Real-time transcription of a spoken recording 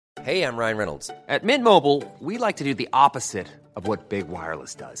Hey, I'm Ryan Reynolds. At Mint Mobile, we like to do the opposite of what Big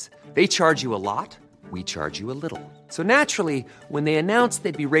Wireless does. They charge you a lot, we charge you a little. So naturally, when they announced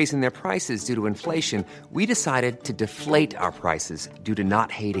they'd be raising their prices due to inflation, we decided to deflate our prices due to not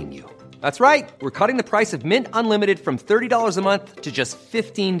hating you. That's right. We're cutting the price of Mint Unlimited from $30 a month to just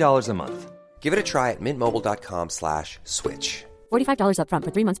 $15 a month. Give it a try at mintmobile.com/switch. $45 up front for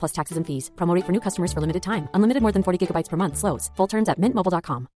 3 months plus taxes and fees. Promo rate for new customers for limited time. Unlimited more than 40 gigabytes per month. Slows full terms at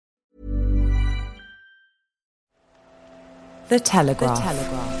mintmobile.com. The Telegraph.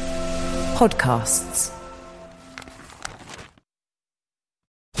 Podcasts.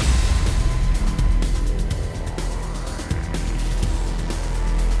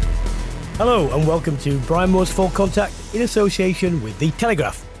 Hello and welcome to Brian Moore's Full Contact in association with The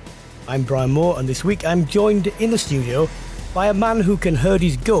Telegraph. I'm Brian Moore and this week I'm joined in the studio by a man who can herd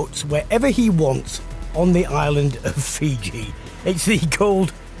his goats wherever he wants on the island of Fiji. It's the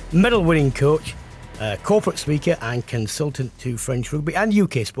gold medal winning coach, corporate speaker and consultant to French rugby and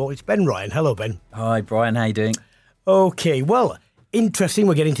UK sport. It's Ben Ryan. Hello, Ben. Hi, Brian. How you doing? Okay, well, interesting.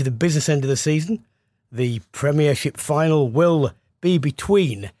 We're getting to the business end of the season. The Premiership final will be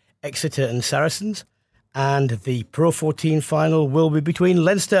between Exeter and Saracens, and the Pro 14 final will be between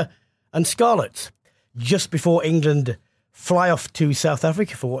Leinster and Scarlets, just before England fly off to South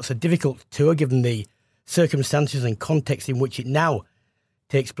Africa for what's a difficult tour given the circumstances and context in which it now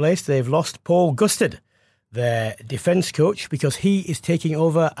takes place. They've lost Paul Gustard, their defence coach, because he is taking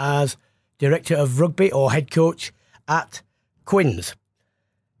over as director of rugby or head coach at Quins.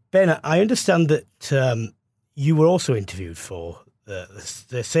 Ben, I understand that you were also interviewed for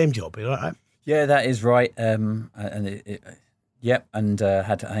the same job, is that right? Yeah, that is right. I think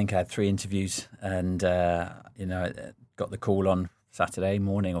I had 3 interviews, and got the call on Saturday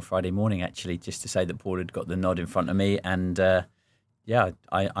morning or Friday morning actually, just to say that Paul had got the nod in front of me, and I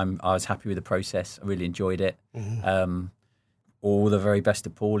was happy with the process. I really enjoyed it. Mm-hmm. All the very best to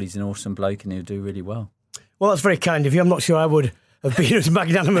Paul. He's an awesome bloke, and he'll do really well. Well, that's very kind of you. I'm not sure I would have been as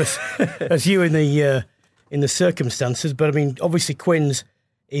magnanimous as you in the circumstances, but I mean, obviously Quins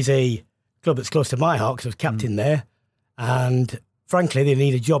is a club that's close to my heart because I was captain there, and frankly, they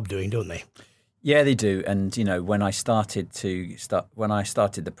need a job doing, don't they? Yeah, they do. And when I started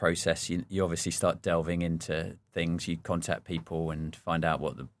the process, you obviously start delving into things. You contact people and find out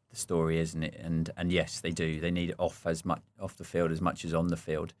what the story is, and yes, they do. They need it off the field as much as on the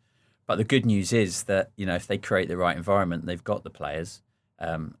field. But the good news is that if they create the right environment, they've got the players,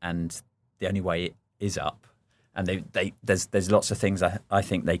 and the only way it is up. And there's lots of things I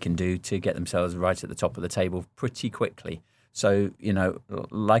think they can do to get themselves right at the top of the table pretty quickly. So,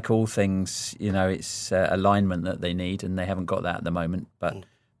 like all things, it's alignment that they need, and they haven't got that at the moment. But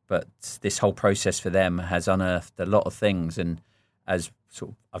this whole process for them has unearthed a lot of things. And as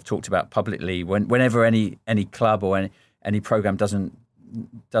sort of I've talked about publicly, whenever any club or any program doesn't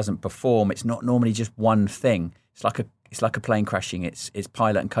perform, it's not normally just one thing. It's like a plane crashing. It's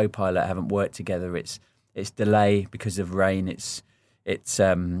pilot and co-pilot haven't worked together. It's delay because of rain. It's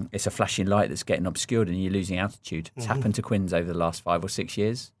a flashing light that's getting obscured and you're losing altitude. It's happened to Quins over the last 5 or 6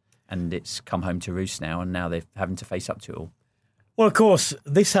 years, and it's come home to roost now, and now they're having to face up to it all. Well, of course,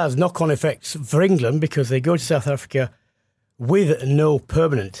 this has knock-on effects for England because they go to South Africa with no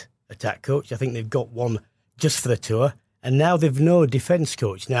permanent attack coach. I think they've got one just for the tour, and now they've no defence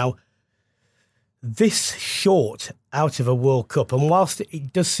coach. Now, this short out of a World Cup, and whilst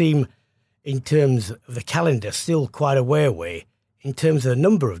it does seem, in terms of the calendar, still quite a way away, in terms of the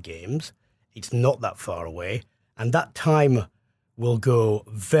number of games, it's not that far away, and that time will go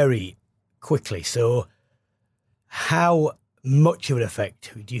very quickly. So how much of an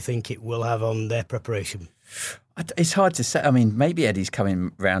effect do you think it will have on their preparation? It's hard to say. I mean, maybe Eddie's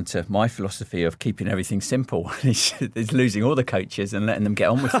coming round to my philosophy of keeping everything simple. He's losing all the coaches and letting them get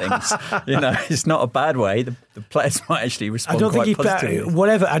on with things. It's not a bad way. The players might actually respond quite positively.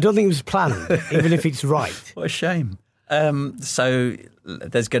 I don't think it was planned, even if it's right. What a shame. So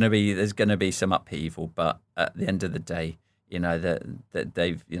there's going to be some upheaval, but at the end of the day, that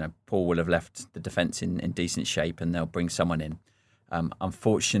they've Paul will have left the defence in decent shape, and they'll bring someone in.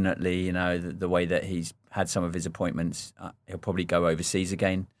 Unfortunately, the way that he's had some of his appointments, he'll probably go overseas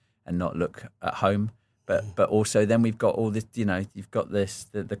again and not look at home. But also then we've got all this. You've got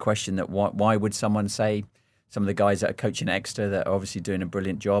the question that why would someone say some of the guys that are coaching at Exeter that are obviously doing a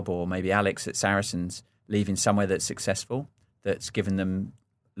brilliant job, or maybe Alex at Saracens, leaving somewhere that's successful, that's given them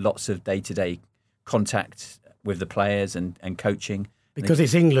lots of day-to-day contact with the players and coaching. Because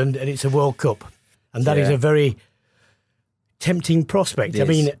it's England and it's a World Cup. And that is a very tempting prospect. I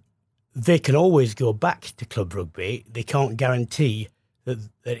mean, they can always go back to club rugby. They can't guarantee that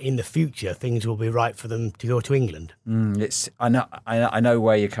in the future things will be right for them to go to England? I know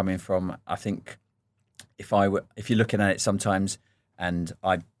where you're coming from. I think if you're looking at it sometimes, and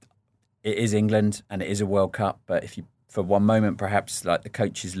it is England and it is a World Cup, but if you, for one moment, perhaps like the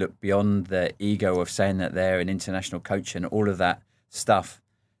coaches look beyond the ego of saying that they're an international coach and all of that stuff,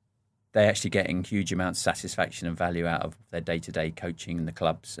 they're actually getting huge amounts of satisfaction and value out of their day-to-day coaching in the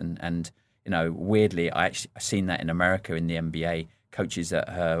clubs. And weirdly, I've seen that in America in the NBA, coaches that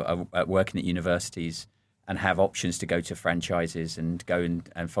are working at universities and have options to go to franchises and go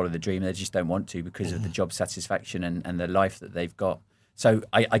and follow the dream. They just don't want to because of the job satisfaction and the life that they've got. So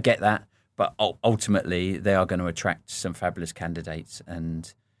I get that. But ultimately, they are going to attract some fabulous candidates,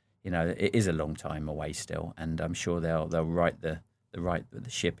 and it is a long time away still. And I'm sure they'll right the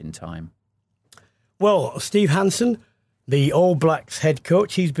ship in time. Well, Steve Hansen, the All Blacks head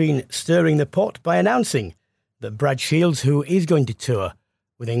coach, he's been stirring the pot by announcing that Brad Shields, who is going to tour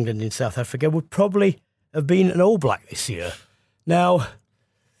with England in South Africa, would probably have been an All Black this year. Now,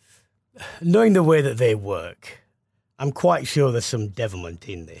 knowing the way that they work, I'm quite sure there's some devilment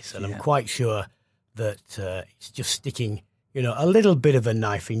in this, and I'm quite sure that it's just sticking, a little bit of a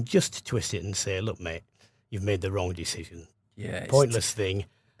knife in just to twist it and say, look, mate, you've made the wrong decision. Yeah, Pointless thing.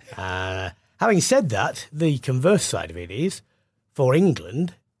 Having said that, the converse side of it is, for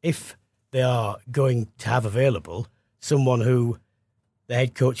England, if they are going to have available someone who the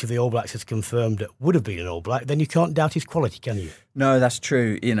head coach of the All Blacks has confirmed that would have been an All Black, then you can't doubt his quality, can you? No, that's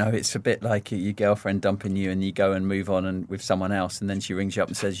true. It's a bit like your girlfriend dumping you and you go and move on with someone else, and then she rings you up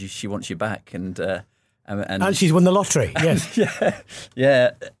and says she wants you back. And she's won the lottery, yes.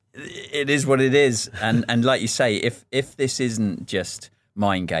 yeah, it is what it is. And like you say, if this isn't just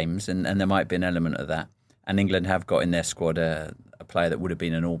mind games, and there might be an element of that, and England have got in their squad a player that would have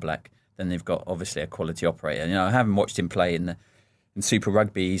been an All Black, then they've got obviously a quality operator. I haven't watched him play in Super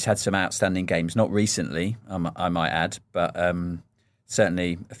Rugby. He's had some outstanding games, not recently, I might add, but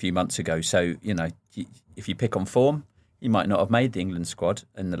certainly a few months ago. So, if you pick on form, he might not have made the England squad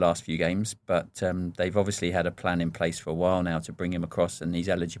in the last few games, but they've obviously had a plan in place for a while now to bring him across, and he's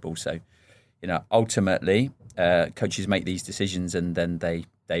eligible. So, ultimately, coaches make these decisions, and then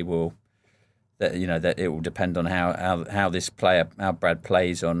they will. That it will depend on how this player, how Brad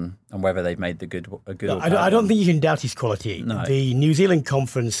plays on whether they've made a good. I don't think you can doubt his quality. No. The New Zealand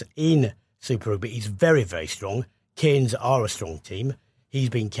conference in Super Rugby is very, very strong. Canes are a strong team.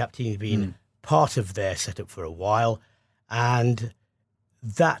 He's been captain. He's been part of their setup for a while, and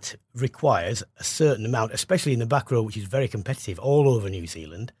that requires a certain amount, especially in the back row, which is very competitive all over New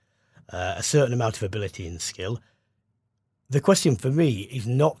Zealand. A certain amount of ability and skill. The question for me is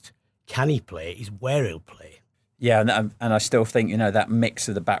not can he play, is where he'll play. Yeah, and I still think, that mix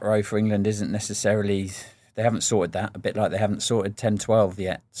of the back row for England isn't necessarily, they haven't sorted that, a bit like they haven't sorted 10-12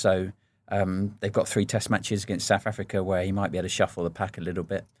 yet. So they've got 3 test matches against South Africa where he might be able to shuffle the pack a little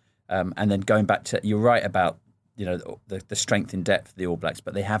bit. And then going back to, you're right about, the strength in depth of the All Blacks,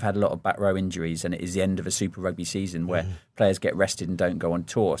 but they have had a lot of back row injuries, and it is the end of a Super Rugby season where players get rested and don't go on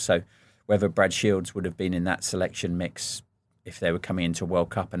tour. So whether Brad Shields would have been in that selection mix if they were coming into a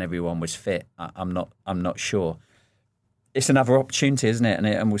World Cup and everyone was fit, I'm not sure. It's another opportunity, isn't it?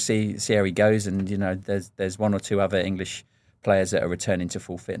 And we'll see how he goes. And there's 1 or 2 other English players that are returning to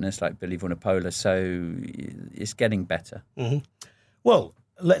full fitness, like Billy Vunipola. So it's getting better. Mm-hmm. Well,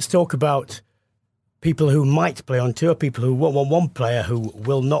 let's talk about people who might play on tour. People who one player who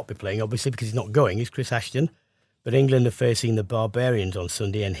will not be playing, obviously because he's not going, is Chris Ashton. But England are facing the Barbarians on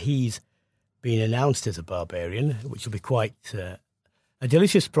Sunday, and he's been announced as a Barbarian, which will be quite a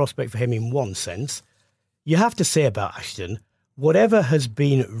delicious prospect for him in one sense. You have to say about Ashton, whatever has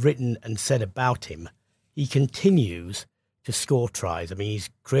been written and said about him, he continues to score tries. I mean, he's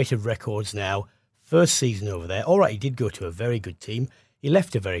created records now. First season over there. All right, he did go to a very good team. He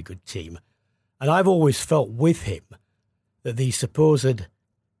left a very good team. And I've always felt with him that the supposed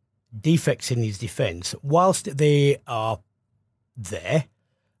defects in his defence, whilst they are there,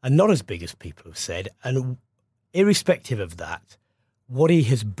 are not as big as people have said, and irrespective of that, what he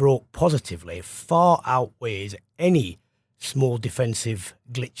has brought positively far outweighs any small defensive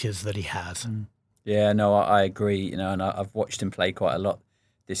glitches that he has. Yeah, no, I agree. And I've watched him play quite a lot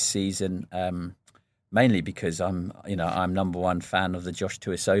this season, mainly because I'm number one fan of the Josh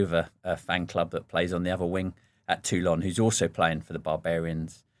Tuisova fan club that plays on the other wing at Toulon, who's also playing for the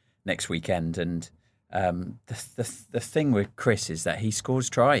Barbarians next weekend. And the thing with Chris is that he scores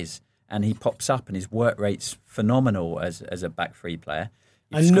tries and he pops up, and his work rate's phenomenal as a back three player.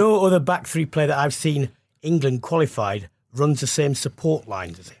 No other back three player that I've seen England qualified runs the same support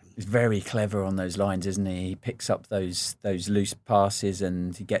lines as him. He's very clever on those lines, isn't he? He picks up those loose passes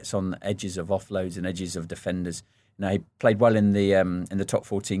and he gets on the edges of offloads and edges of defenders. You know, he played well in the top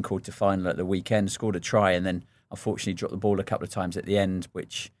 14 quarter final at the weekend, scored a try, and then unfortunately dropped the ball a couple of times at the end,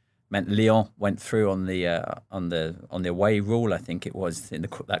 which meant Lyon went through on the away rule, I think it was, in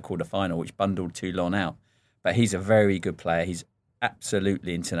that quarter final, which bundled Toulon out. But he's a very good player. He's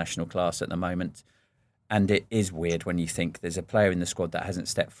absolutely international class at the moment. And it is weird when you think there's a player in the squad that hasn't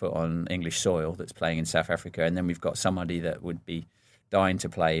stepped foot on English soil that's playing in South Africa, and then we've got somebody that would be dying to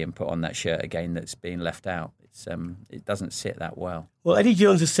play and put on that shirt again that's being left out. It doesn't sit that well. Well, Eddie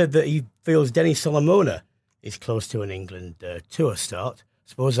Jones has said that he feels Denis Solomona is close to an England tour start. I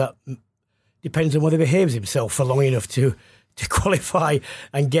suppose that depends on whether he behaves himself for long enough to qualify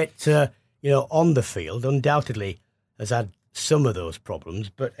and get on the field. Undoubtedly has had some of those problems,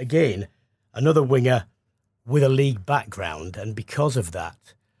 but again, another winger with a league background, and because of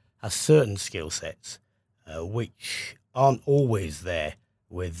that, has certain skill sets which aren't always there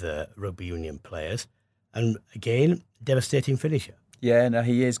with rugby union players. And again, devastating finisher. Yeah, no,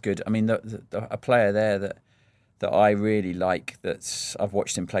 he is good. I mean, a player there that I really like, that's I've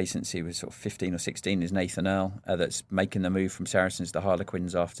watched him play since he was sort of 15 or 16, is Nathan Earl, that's making the move from Saracens to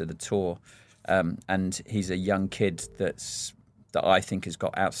Harlequins after the tour. And he's a young kid that I think has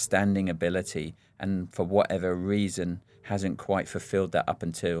got outstanding ability, and for whatever reason hasn't quite fulfilled that up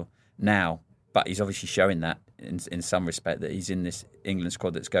until now. But he's obviously showing that in some respect, that he's in this England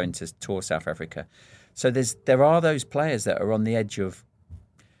squad that's going to tour South Africa. So there are those players that are on the edge of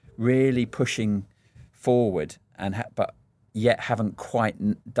really pushing forward, but yet haven't quite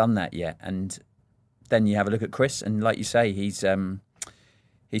done that yet. And then you have a look at Chris, and like you say, he's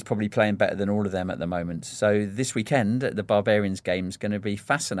probably playing better than all of them at the moment. So this weekend, the Barbarians game is going to be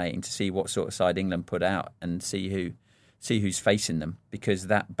fascinating to see what sort of side England put out and see who's facing them, because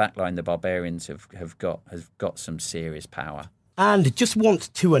that backline the Barbarians have got some serious power. And just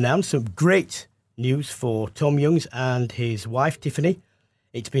want to announce some great news for Tom Youngs and his wife Tiffany.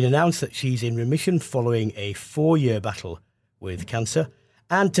 It's been announced that she's in remission following a 4-year battle with cancer.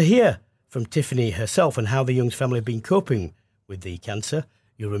 And to hear from Tiffany herself and how the Youngs family have been coping with the cancer,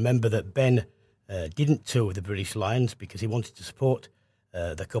 you'll remember that Ben didn't tour with the British Lions because he wanted to support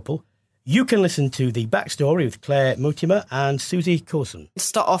the couple. You can listen to the backstory with Claire Mutimer and Susie Coulson. To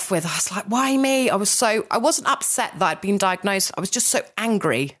start off with, I was like, why me? I wasn't upset that I'd been diagnosed. I was just so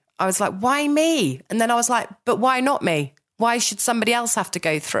angry. I was like, why me? And then I was like, but why not me? Why should somebody else have to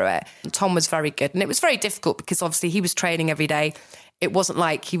go through it? And Tom was very good. And it was very difficult because obviously he was training every day. It wasn't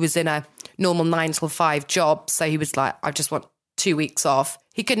like he was in a normal 9 till 5 job. So he was like, I just want 2 weeks off.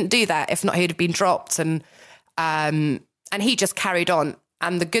 He couldn't do that. If not, he'd have been dropped. And he just carried on.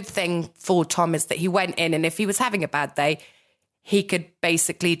 And the good thing for Tom is that he went in, and if he was having a bad day, he could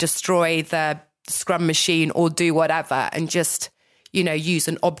basically destroy the scrum machine or do whatever and just, use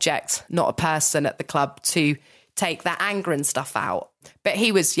an object, not a person at the club, to take that anger and stuff out. But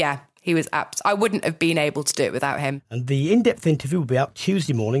he was apt. I wouldn't have been able to do it without him. And the in-depth interview will be out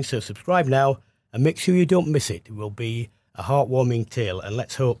Tuesday morning, so subscribe now and make sure you don't miss it. It will be a heartwarming tale, and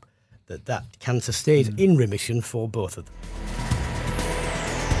let's hope that cancer stays in remission for both of them.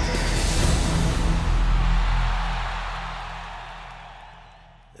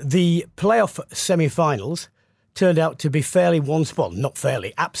 The playoff semi-finals turned out to be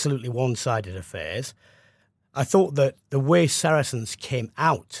absolutely one-sided affairs. I thought that the way Saracens came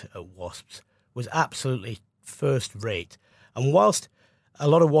out at Wasps was absolutely first-rate. And whilst a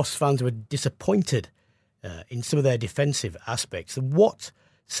lot of Wasps fans were disappointed in some of their defensive aspects, what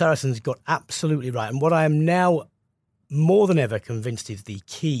Saracens got absolutely right, and what I am now more than ever convinced is the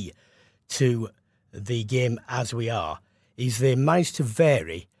key to the game as we are, is they managed to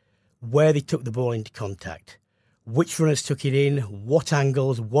vary where they took the ball into contact, which runners took it in, what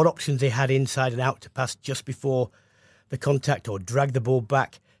angles, what options they had inside and out to pass just before the contact or drag the ball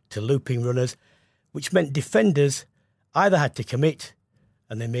back to looping runners, which meant defenders either had to commit,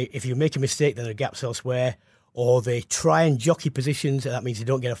 and if you make a mistake, then there are gaps elsewhere, or they try and jockey positions, and that means they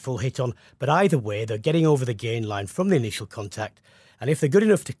don't get a full hit on. But either way, they're getting over the gain line from the initial contact, and if they're good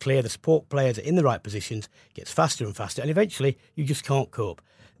enough to clear, the support players are in the right positions, it gets faster and faster, and eventually you just can't cope.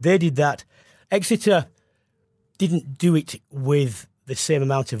 They did that. Exeter didn't do it with the same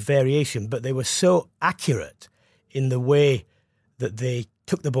amount of variation, but they were so accurate in the way that they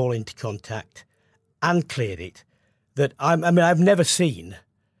took the ball into contact and cleared it that I've never seen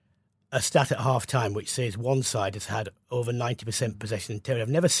a stat at half-time which says one side has had over 90% possession and territory. I've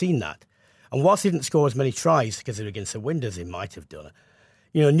never seen that. And whilst they didn't score as many tries because they were against the wind as they might have done,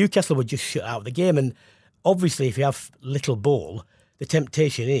 Newcastle were just shut out of the game. And obviously, if you have little ball, the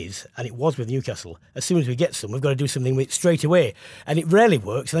temptation is, and it was with Newcastle, as soon as we get some, we've got to do something with it straight away. And it rarely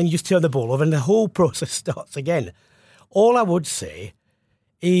works, and then you just turn the ball over and the whole process starts again. All I would say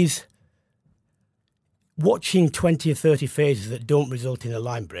is watching 20 or 30 phases that don't result in a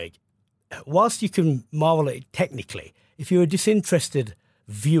line break, whilst you can marvel at it technically, if you're a disinterested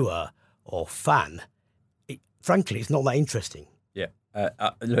viewer or fan, frankly, it's not that interesting. Yeah.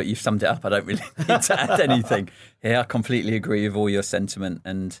 Look, you've summed it up. I don't really need to add anything. Yeah, I completely agree with all your sentiment.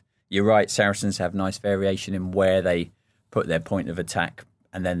 And you're right, Saracens have nice variation in where they put their point of attack,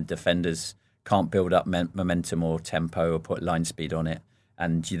 and then defenders can't build up momentum or tempo or put line speed on it.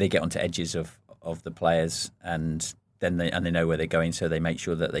 And they get onto edges of the players, and then they know where they're going, so they make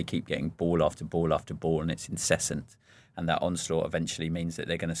sure that they keep getting ball after ball after ball, and it's incessant. And that onslaught eventually means that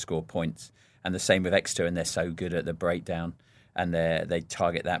they're going to score points. And the same with Exeter, and they're so good at the breakdown, and they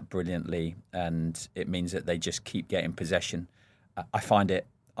target that brilliantly, and it means that they just keep getting possession. I find it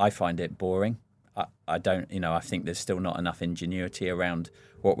boring. I don't, I think there's still not enough ingenuity around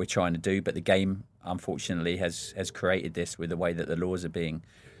what we're trying to do. But the game, unfortunately, has created this with the way that the laws are being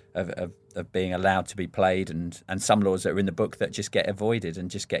allowed to be played, and some laws that are in the book that just get avoided and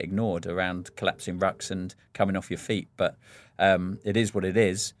just get ignored around collapsing rucks and coming off your feet. But it is what it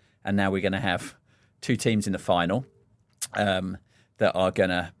is, and now we're going to have two teams in the final that are going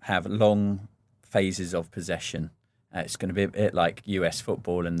to have long phases of possession. It's going to be a bit like US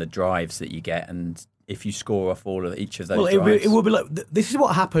football and the drives that you get, and if you score off all of each of those drives... It will be like... This is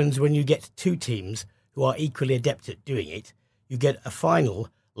what happens when you get two teams who are equally adept at doing it. You get a final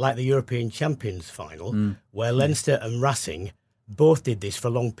like the European Champions final, where Leinster and Racing both did this for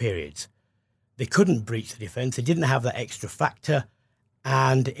long periods. They couldn't breach the defence. They didn't have that extra factor,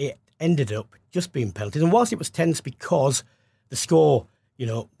 and it ended up just being penalties. And whilst it was tense because the score,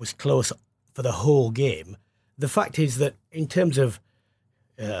 was close for the whole game, the fact is that in terms of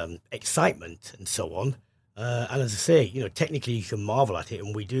excitement and so on, and as I say, technically you can marvel at it,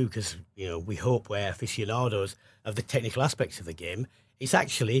 and we do, because, we hope we're aficionados of the technical aspects of the game. It's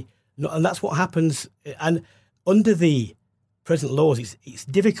actually not, and that's what happens. And under the present laws, it's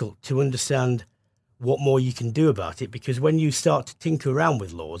difficult to understand what more you can do about it, because when you start to tinker around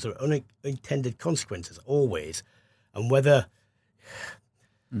with laws, there are unintended consequences always. And whether,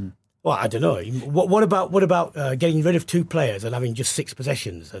 well, I don't know. What about getting rid of two players and having just 6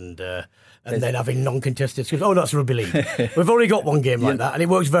 possessions and then having non-contested scores? Oh, that's rugby league. We've already got one game like that, and it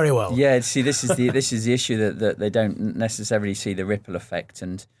works very well. Yeah, see, this is the issue that they don't necessarily see the ripple effect.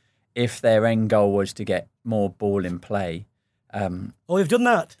 And if their end goal was to get more ball in play, they've done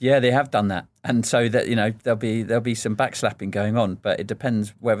that. Yeah, they have done that, and so that there'll be some backslapping going on. But it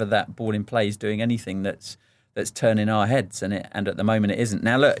depends whether that ball in play is doing anything that's turning our heads, and at the moment it isn't.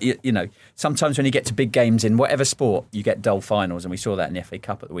 Now look, sometimes when you get to big games in whatever sport, you get dull finals, and we saw that in the FA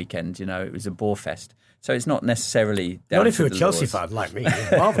Cup at the weekend. It was a bore fest. So it's not necessarily down not if to you're the a Chelsea laws. fan like me.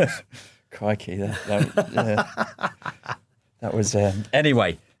 It's marvellous. Crikey, that was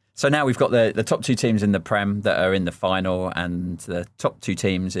anyway. So now we've got the top 2 teams in the Prem that are in the final, and the top 2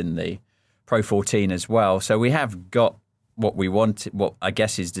 teams in the Pro 14 as well. So we have got what we want, what I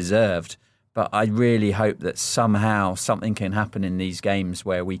guess is deserved. But I really hope that somehow something can happen in these games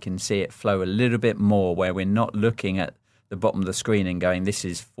where we can see it flow a little bit more, where we're not looking at the bottom of the screen and going, this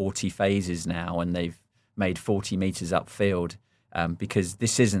is 40 phases now and they've made 40 metres upfield, because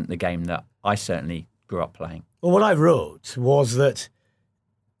this isn't the game that I certainly grew up playing. Well, what I wrote was that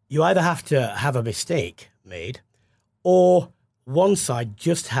you either have to have a mistake made, or one side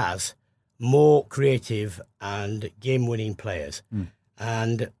just has more creative and game-winning players.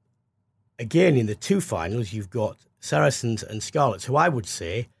 And again, in the 2 finals, you've got Saracens and Scarlets, who I would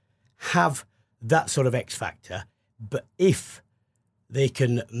say have that sort of X factor. But if they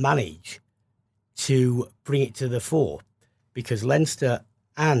can manage to bring it to the fore, because Leinster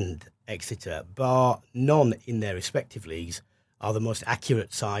and Exeter, bar none in their respective leagues, are the most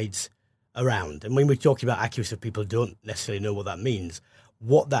accurate sides around. And when we're talking about accuracy, people don't necessarily know what that means.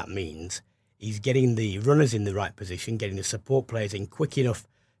 What that means is getting the runners in the right position, getting the support players in quick enough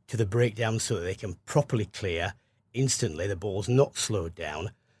to the breakdown so that they can properly clear instantly. The ball's not slowed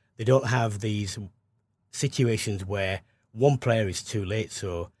down. They don't have these situations where one player is too late,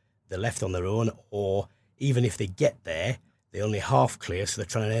 so they're left on their own, or even if they get there, they only half clear, so they're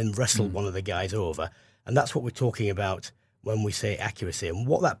trying to then wrestle one of the guys over. And that's what we're talking about when we say accuracy. And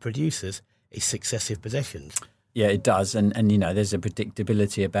what that produces is successive possessions. Yeah, it does. And there's a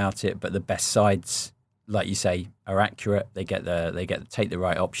predictability about it, but the best sides, like you say, are accurate. They take the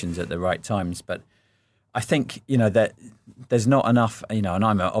right options at the right times. But I think, that there's not enough, and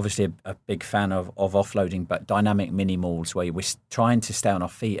I'm obviously a big fan of offloading, but dynamic mini mauls where we're trying to stay on our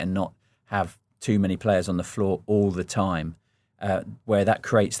feet and not have too many players on the floor all the time, where that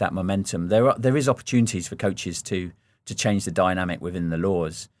creates that momentum. There is opportunities for coaches to change the dynamic within the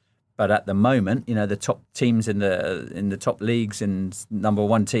laws. But at the moment, the top teams in the top leagues and number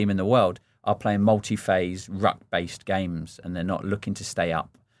one team in the world are playing multi-phase, ruck-based games, and they're not looking to stay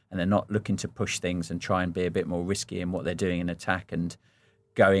up, and they're not looking to push things and try and be a bit more risky in what they're doing in attack, and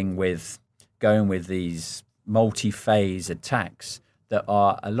going with these multi-phase attacks that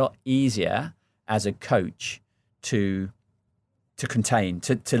are a lot easier as a coach to contain,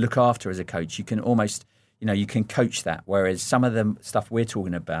 to look after as a coach. You can almost, you can coach that. Whereas some of the stuff we're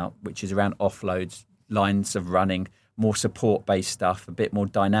talking about, which is around offloads, lines of running, more support-based stuff, a bit more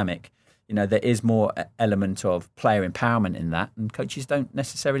dynamic, there is more element of player empowerment in that. And coaches don't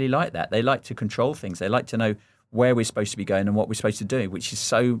necessarily like that. They like to control things. They like to know where we're supposed to be going and what we're supposed to do, which is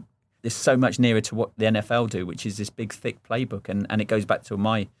so much nearer to what the NFL do, which is this big, thick playbook. And it goes back to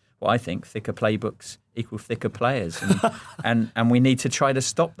what I think, thicker playbooks equal thicker players. And we need to try to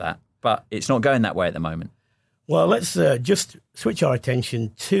stop that. But it's not going that way at the moment. Well, let's just switch our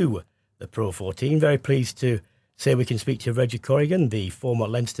attention to the Pro 14. Very pleased to say we can speak to Reggie Corrigan, the former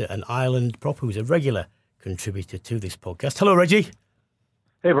Leinster and Ireland prop, who's a regular contributor to this podcast. Hello, Reggie.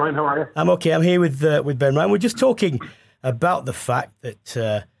 Hey, Brian, how are you? I'm okay. I'm here with Ben Ryan. We're just talking about the fact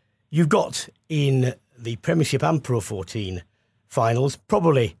that you've got in the Premiership and Pro 14 finals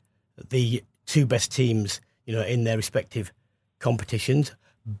probably the two best teams, in their respective competitions,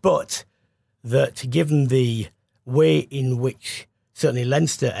 but that given the way in which certainly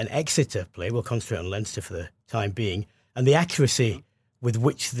Leinster and Exeter play, we'll concentrate on Leinster for the time being, and the accuracy with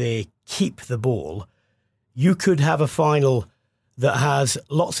which they keep the ball, you could have a final that has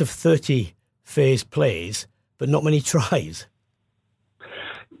lots of 30-phase plays, but not many tries.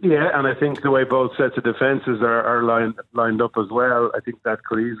 Yeah, and I think the way both sets of defences are lined up as well, I think that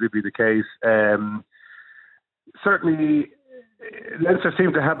could easily be the case. Certainly, Leinster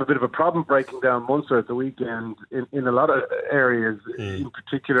seemed to have a bit of a problem breaking down Munster at the weekend in a lot of areas, in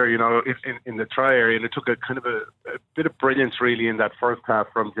particular, in the try area. And it took a kind of a bit of brilliance, really, in that first half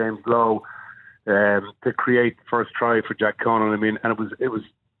from James Lowe to create the first try for Jack Conan. I mean, and it was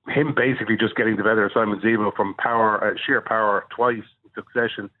him basically just getting the better of Simon Zebo from sheer power twice in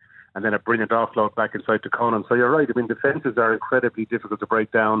succession, and then a brilliant offload back inside to Conan. So you're right. I mean, defences are incredibly difficult to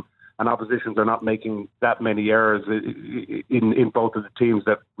break down, and oppositions are not making that many errors in both of the teams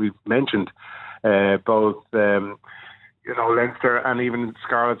that we've mentioned. Both Leinster and even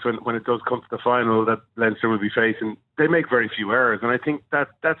Scarlets, when it does come to the final that Leinster will be facing, they make very few errors. And I think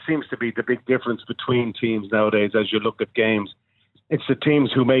that seems to be the big difference between teams nowadays as you look at games. It's the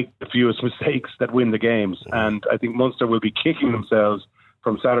teams who make the fewest mistakes that win the games. And I think Munster will be kicking themselves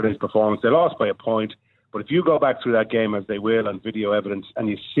from Saturday's performance. They lost by a point, but if you go back through that game, as they will on video evidence, and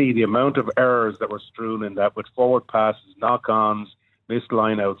you see the amount of errors that were strewn in that with forward passes, knock-ons, missed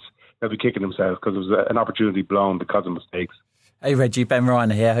lineouts, they'll be kicking themselves because it was an opportunity blown because of mistakes. Hey, Reggie, Ben Ryan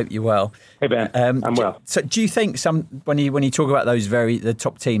here. Hope you're well. Hey, Ben. I'm well. So do you think when you talk about the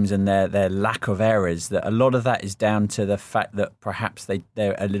top teams and their lack of errors, that a lot of that is down to the fact that perhaps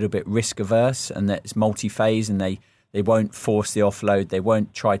they're a little bit risk-averse and that it's multi-phase and they won't force the offload. They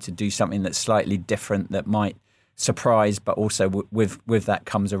won't try to do something that's slightly different that might surprise, but also with that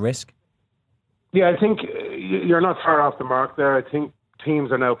comes a risk? Yeah, I think you're not far off the mark there. I think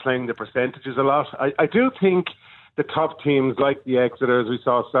teams are now playing the percentages a lot. I do think the top teams, like the Exeters, we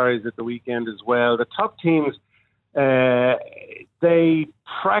saw Saris at the weekend as well, the top teams, they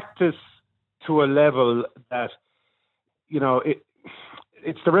practice to a level that,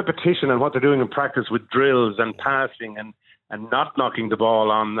 it's the repetition and what they're doing in practice with drills and passing and not knocking the ball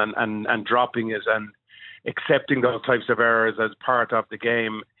on and dropping it and accepting those types of errors as part of the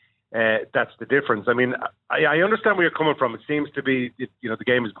game. That's the difference. I mean, I understand where you're coming from. It seems to be, the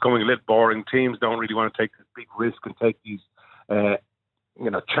game is becoming a little boring. Teams don't really want to take this big risk and take these,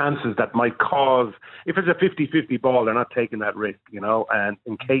 chances that might cause, if it's a 50-50 ball, they're not taking that risk, and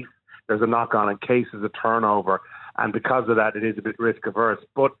in case there's a knock-on, in case there's a turnover. And because of that, it is a bit risk-averse.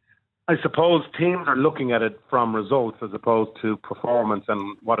 But I suppose teams are looking at it from results as opposed to performance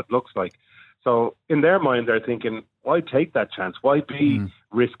and what it looks like. So in their mind, they're thinking, why take that chance? Why be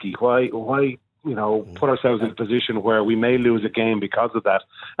risky? Why put ourselves in a position where we may lose a game because of that?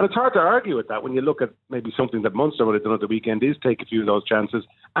 And it's hard to argue with that when you look at maybe something that Munster would have done at the weekend is take a few of those chances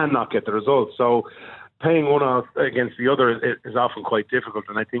and not get the results. So paying one off against the other is often quite difficult.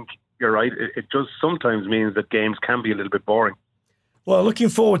 And I think you're right. It just sometimes means that games can be a little bit boring. Well, looking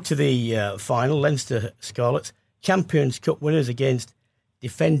forward to the final, Leinster Scarlets, Champions Cup winners against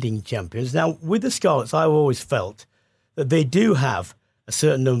defending champions. Now, with the Scarlets, I've always felt that they do have a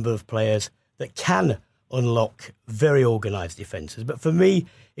certain number of players that can unlock very organised defences. But for me,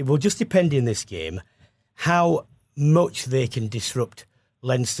 it will just depend in this game how much they can disrupt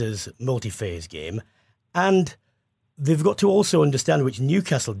Leinster's multi-phase game. And they've got to also understand, which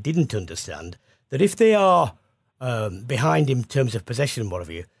Newcastle didn't understand, that if they are behind in terms of possession and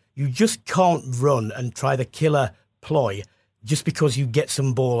whatever, you just can't run and try the killer ploy just because you get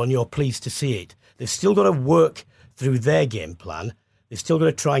some ball and you're pleased to see it. They've still got to work through their game plan. They've still got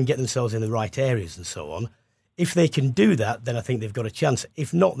to try and get themselves in the right areas and so on. If they can do that, then I think they've got a chance.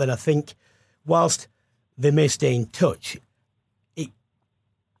 If not, then I think whilst they may stay in touch, it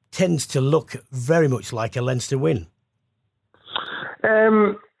tends to look very much like a Leinster win.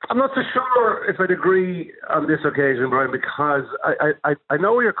 I'm not so sure if I'd agree on this occasion, Brian, because I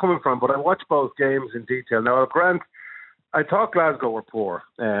know where you're coming from, but I watched both games in detail. Now, Grant, I thought Glasgow were poor.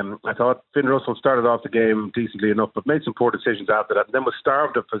 I thought Finn Russell started off the game decently enough, but made some poor decisions after that, and then was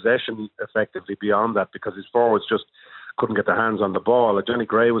starved of possession effectively beyond that because his forwards just couldn't get their hands on the ball. Johnny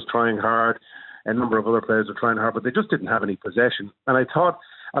Gray was trying hard, a number of other players were trying hard, but they just didn't have any possession. And I thought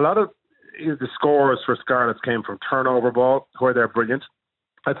a lot of the scores for Scarlets came from turnover ball, where they're brilliant.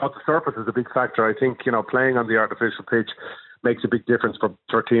 I thought the surface is a big factor. I think, playing on the artificial pitch makes a big difference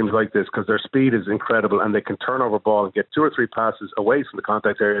for teams like this because their speed is incredible and they can turn over ball and get 2 or 3 passes away from the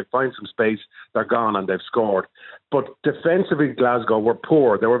contact area, find some space, they're gone and they've scored. But defensively, Glasgow were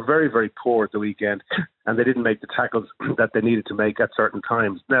poor. They were very, very poor at the weekend and they didn't make the tackles that they needed to make at certain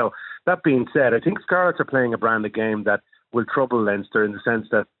times. Now, that being said, I think Scarlets are playing a brand of game that will trouble Leinster in the sense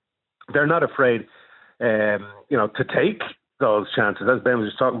that they're not afraid, to take those chances, as Ben was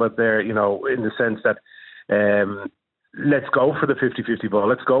just talking about there, in the sense that let's go for the 50-50 ball,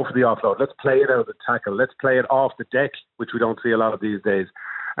 let's go for the offload, let's play it out of the tackle, let's play it off the deck, which we don't see a lot of these days.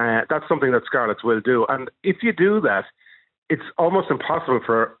 That's something that Scarlets will do. And if you do that, it's almost impossible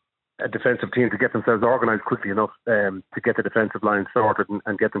for a defensive team to get themselves organised quickly enough to get the defensive line sorted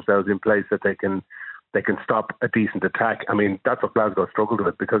and get themselves in place that they can stop a decent attack. I mean, that's what Glasgow struggled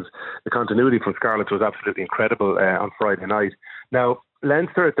with because the continuity from Scarlets was absolutely incredible on Friday night. Now,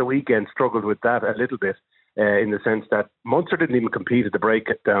 Leinster at the weekend struggled with that a little bit in the sense that Munster didn't even compete at the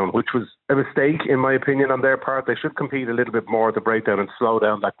breakdown, which was a mistake in my opinion on their part. They should compete a little bit more at the breakdown and slow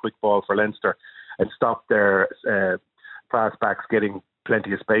down that quick ball for Leinster and stop their fast backs getting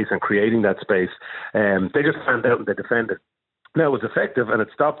plenty of space and creating that space. They just found out and they defended. Now, it was effective and it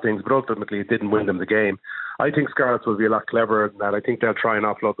stopped things, but ultimately it didn't win them the game. I think Scarlets will be a lot cleverer than that. I think they'll try and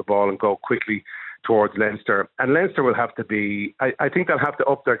offload the ball and go quickly towards Leinster. And Leinster will have to be, I think they'll have to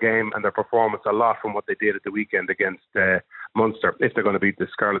up their game and their performance a lot from what they did at the weekend against Munster if they're going to beat the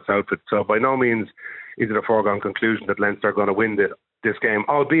Scarlets outfit. So by no means is it a foregone conclusion that Leinster are going to win this game,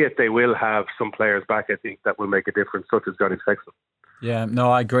 albeit they will have some players back, I think, that will make a difference, such as Johnny Sexton. Yeah,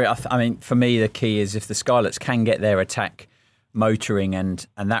 no, I agree. I mean, for me, the key is if the Scarlets can get their attack motoring and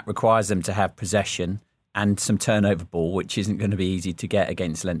that requires them to have possession and some turnover ball, which isn't going to be easy to get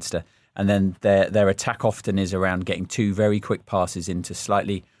against Leinster. And then their attack often is around getting 2 very quick passes into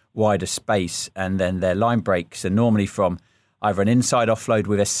slightly wider space, and then their line breaks are normally from either an inside offload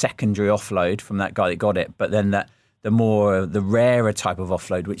with a secondary offload from that guy that got it, but then the rarer type of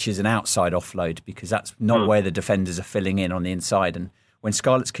offload, which is an outside offload, because that's not where the defenders are filling in on the inside. And when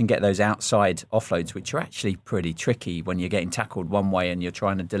Scarlets can get those outside offloads, which are actually pretty tricky when you're getting tackled one way and you're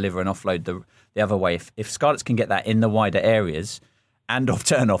trying to deliver an offload the other way, if Scarlets can get that in the wider areas and off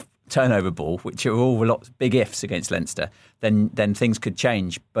turnover ball, which are all lots big ifs against Leinster, then things could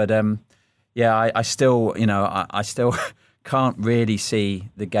change. But I still can't really see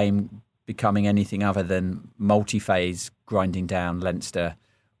the game becoming anything other than multi-phase grinding down Leinster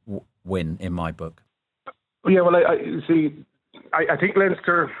win in my book. Yeah, well, I see. I think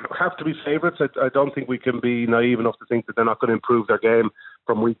Leinster have to be favourites. I don't think we can be naive enough to think that they're not going to improve their game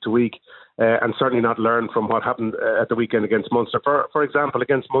from week to week and certainly not learn from what happened at the weekend against Munster. For example,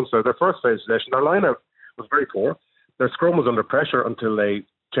 against Munster, their first phase session, their line-out was very poor. Their scrum was under pressure until they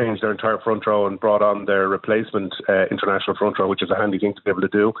changed their entire front row and brought on their replacement international front row, which is a handy thing to be able to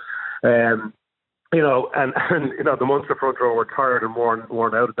do. And the Munster front row were tired and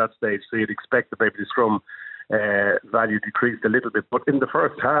worn out at that stage, so you'd expect that maybe the scrum value decreased a little bit. But in the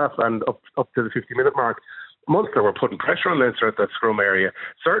first half and up to the 50-minute mark, Munster were putting pressure on Leinster at that scrum area.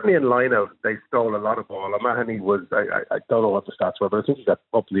 Certainly in line-out, they stole a lot of ball. O'Mahony was, I don't know what the stats were, but I think he got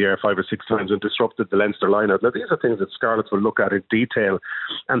up in the air 5 or 6 times and disrupted the Leinster line-out. Now, these are things that Scarlets will look at in detail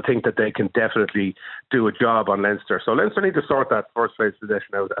and think that they can definitely do a job on Leinster. So Leinster need to sort that first phase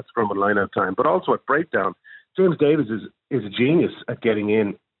possession out at scrum and line-out time, but also at breakdown. James Davis is a genius at getting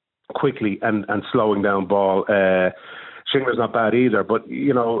in quickly and slowing down ball. Shingler's not bad either, but,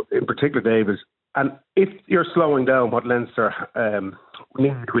 you know, in particular Davis. And if you're slowing down what Leinster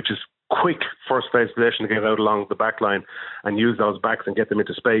need, which is quick first phase possession to get out along the back line and use those backs and get them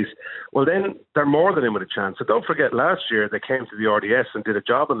into space, well, then they're more than in with a chance. So don't forget, last year they came to the RDS and did a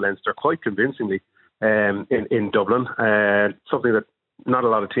job on Leinster quite convincingly in Dublin, something that not a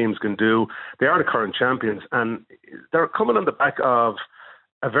lot of teams can do. They are the current champions, and they're coming on the back of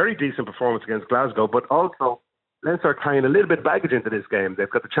a very decent performance against Glasgow, but also Leinster are carrying a little bit of baggage into this game. They've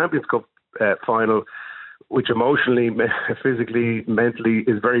got the Champions Cup final, which emotionally, physically, mentally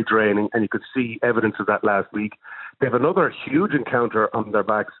is very draining, and you could see evidence of that last week. They have another huge encounter on their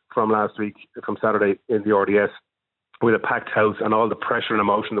backs from last week, from Saturday in the RDS, with a packed house and all the pressure and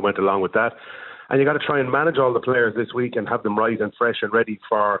emotion that went along with that. And you got to try and manage all the players this week and have them right and fresh and ready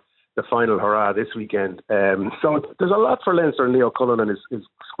for the final hurrah this weekend. So there's a lot for Leinster and Leo Cullen and his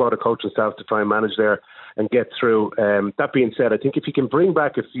squad of coaching staff to try and manage there and get through. That being said, I think if you can bring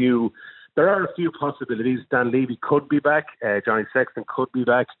back there are a few possibilities. Dan Levy could be back. Johnny Sexton could be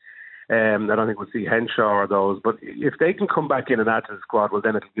back. I don't think we'll see Henshaw or those. But if they can come back in and add to the squad, well,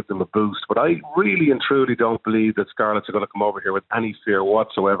 then it'll give them a boost. But I really and truly don't believe that Scarlets are going to come over here with any fear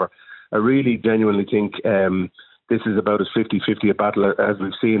whatsoever. I really genuinely think this is about as 50-50 a battle as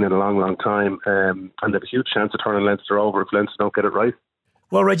we've seen in a long, long time. And they have a huge chance of turning Leinster over if Leinster don't get it right.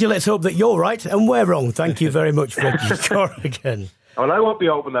 Well, Reggie, let's hope that you're right and we're wrong. Thank you very much, Reggie Corrigan. Well, I won't be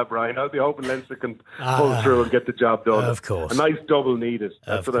hoping that, Brian. I'll be hoping Leinster can pull through and get the job done. Of course. A nice double needed.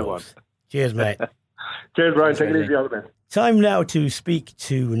 That's what I want. Cheers, mate. Cheers, Brian. Take it easy, all the best. Time now to speak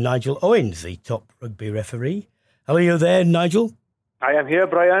to Nigel Owens, the top rugby referee. How are you there, Nigel? I am here,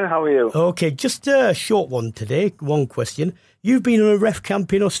 Brian. How are you? OK, just a short one today. One question. You've been on a ref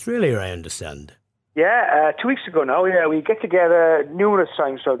camp in Australia, I understand. Yeah, 2 weeks ago now. Yeah, we get together numerous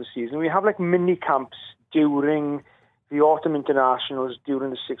times throughout the season. We have like mini camps during the autumn internationals,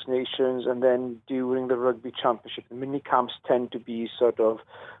 during the Six Nations, and then during the rugby championship. The mini camps tend to be sort of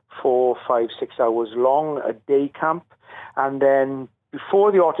 4, 5, 6 hours long, a day camp. And then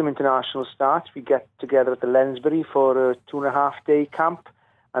before the autumn international starts, we get together at the Lensbury for a 2.5-day camp.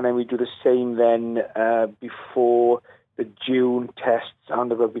 And then we do the same then before the June tests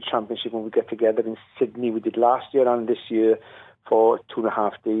and the rugby championship when we get together in Sydney. We did last year and this year for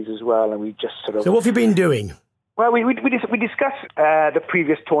 2.5 days as well. And we just sort of... So what have you been doing? Well, we discuss the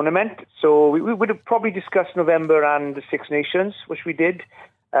previous tournament. So we would have probably discussed November and the Six Nations, which we did.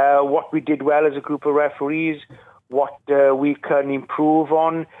 What we did well as a group of referees, what we can improve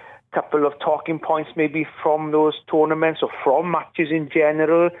on, a couple of talking points maybe from those tournaments or from matches in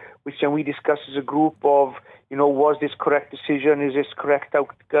general, which then we discuss as a group of, you know, was this correct decision? Is this correct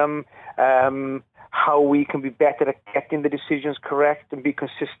outcome? How we can be better at getting the decisions correct and be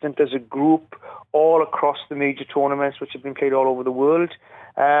consistent as a group all across the major tournaments which have been played all over the world.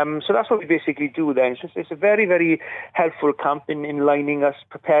 So that's what we basically do then. It's a very, very helpful camp in lining us,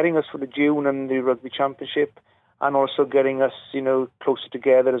 preparing us for the June and the rugby championship, and also getting us, you know, closer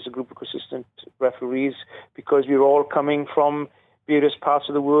together as a group of consistent referees, because we're all coming from various parts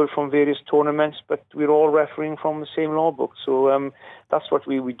of the world, from various tournaments, but we're all refereeing from the same law book. So that's what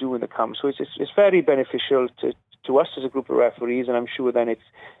we do in the camp. So it's very beneficial to us as a group of referees, and I'm sure then it's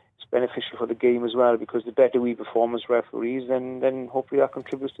beneficial for the game as well, because the better we perform as referees, then hopefully that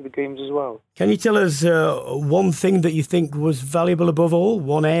contributes to the games as well. Can you tell us one thing that you think was valuable above all?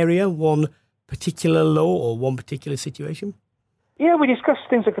 One area, one particular law, or one particular situation? Yeah, we discussed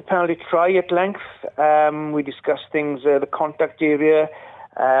things like the penalty try at length. We discussed things, the contact area,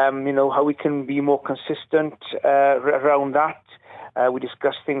 you know, how we can be more consistent around that. We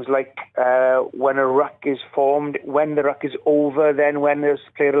discussed things like when a ruck is formed, when the ruck is over, then when there's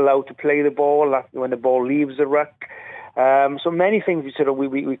a player allowed to play the ball, when the ball leaves the ruck. So many things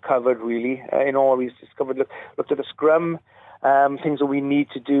we covered really. In all, we discovered, looked at the scrum, things that we need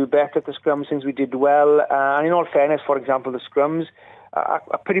to do better at the scrums, things we did well. And in all fairness, for example, the scrums are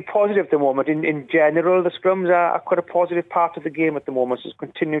pretty positive at the moment. In general, the scrums are quite a positive part of the game at the moment. So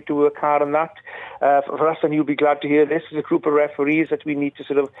continue to work hard on that. For us, and you'll be glad to hear this, as a group of referees, that we need to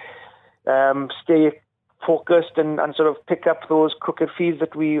sort of stay focused and sort of pick up those crooked feeds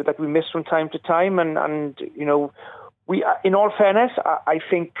that we miss from time to time. And you know, we, in all fairness, I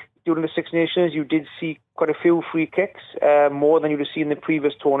think during the Six Nations, you did see quite a few free kicks, more than you'd have seen in the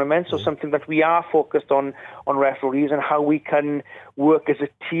previous tournament. So something that we are focused on referees and how we can work as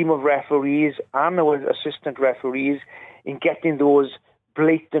a team of referees and our assistant referees in getting those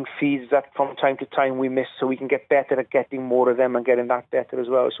blatant feeds that from time to time we miss, so we can get better at getting more of them and getting that better as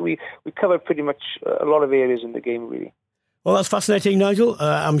well. So we covered pretty much a lot of areas in the game, really. Well, that's fascinating, Nigel.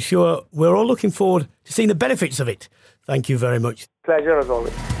 I'm sure we're all looking forward to seeing the benefits of it. Thank you very much. Pleasure as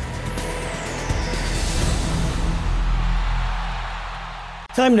always.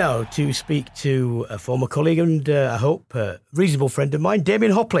 Time now to speak to a former colleague and I hope a reasonable friend of mine,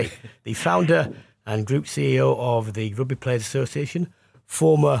 Damian Hopley, the founder and Group CEO of the Rugby Players Association,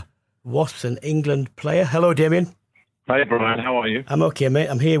 former Wasps and England player. Hello, Damian. Hi, Brian. How are you? I'm okay, mate.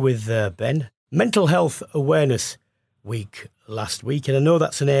 I'm here with Ben. Mental Health Awareness Week last week, and I know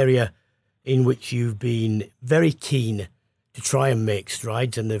that's an area in which you've been very keen to try and make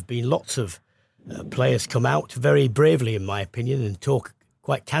strides, and there have been lots of players come out very bravely, in my opinion, and talk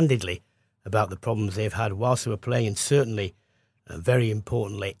quite candidly about the problems they've had whilst they were playing, and certainly, very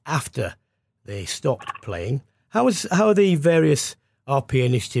importantly, after they stopped playing. How are the various RP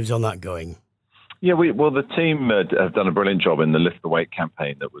initiatives on that going? Yeah, the team have done a brilliant job in the Lift the Weight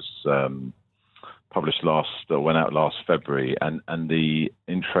campaign that was went out last February, and the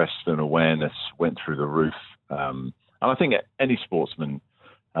interest and awareness went through the roof. And I think any sportsman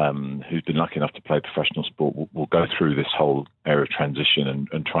who's been lucky enough to play professional sport will go through this whole area of transition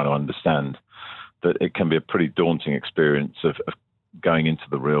and trying to understand that it can be a pretty daunting experience of going into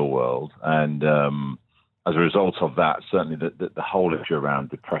the real world. And as a result of that, certainly the whole issue around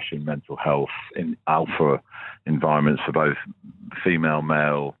depression, mental health in alpha environments for both female,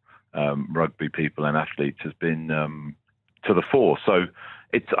 male, rugby people and athletes has been to the fore. So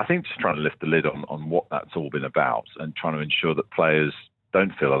it's, I think, just trying to lift the lid on what that's all been about and trying to ensure that players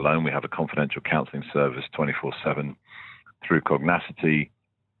don't feel alone. We have a confidential counselling service 24/7 through Cognacity,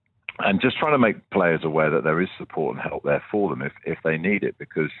 and just trying to make players aware that there is support and help there for them if they need it,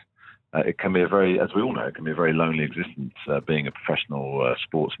 because it can be a very, as we all know, it can be a very lonely existence being a professional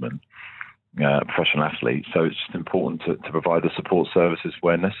sportsman, professional athlete. So it's just important to provide the support services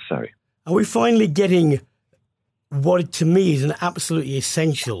where necessary. Are we finally getting what to me is an absolutely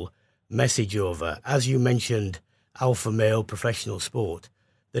essential message over, as you mentioned, alpha male professional sport,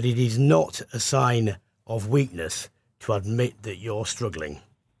 that it is not a sign of weakness to admit that you're struggling?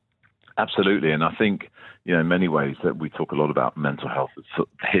 Absolutely. And I think, in many ways that we talk a lot about mental health as sort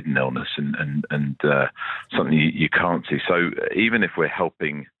of hidden illness and something you can't see. So even if we're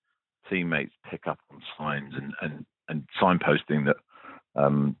helping teammates pick up on signs and signposting that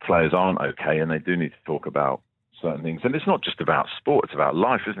players aren't okay and they do need to talk about certain things. And it's not just about sport, it's about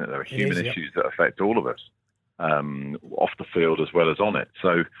life, isn't it? There are human issues that affect all of us, off the field as well as on it.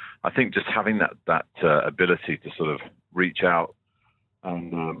 So I think just having that ability to sort of reach out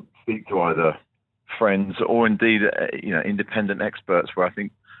and speak to either friends or indeed, independent experts, where I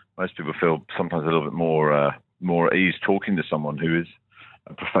think most people feel sometimes a little bit more at ease talking to someone who is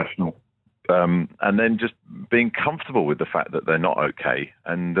a professional, and then just being comfortable with the fact that they're not okay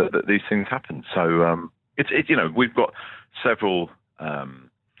and that these things happen. So we've got several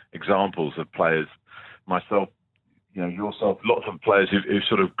examples of players, myself, yourself, lots of players who've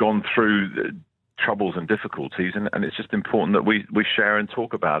sort of gone through troubles and difficulties, and it's just important that we share and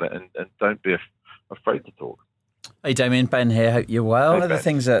talk about it and don't be afraid to talk. Hey Damian, Ben here, hope you're well. One of the Ben.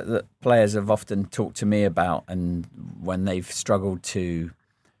 things that players have often talked to me about, and when they've struggled to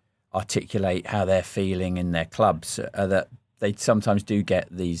articulate how they're feeling in their clubs, that they sometimes do get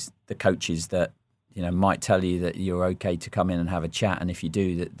the coaches that might tell you that you're okay to come in and have a chat, and if you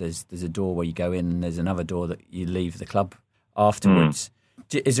do, that there's a door where you go in and there's another door that you leave the club afterwards.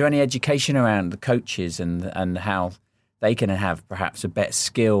 Is there any education around the coaches and how they can have perhaps a better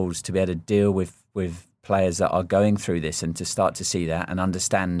skills to be able to deal with players that are going through this, and to start to see that and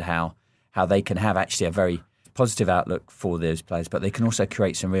understand how they can have actually a very positive outlook for those players, but they can also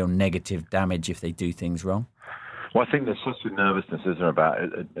create some real negative damage if they do things wrong? Well, I think there's such a nervousness, isn't there, about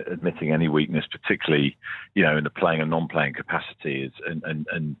admitting any weakness, particularly, in the playing and non-playing capacity.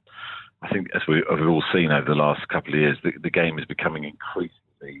 And I think, as we've all seen over the last couple of years, the game is becoming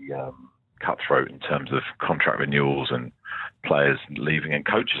increasingly cutthroat in terms of contract renewals and players leaving and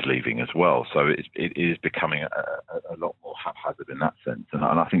coaches leaving as well. So it is becoming a lot more haphazard in that sense. And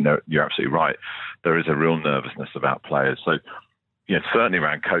I think you're absolutely right. There is a real nervousness about players. So, certainly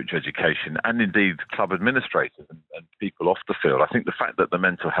around coach education and indeed club administrators and people off the field. I think the fact that the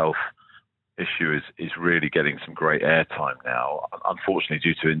mental health issue is really getting some great airtime now, unfortunately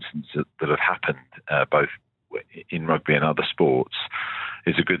due to incidents that have happened both in rugby and other sports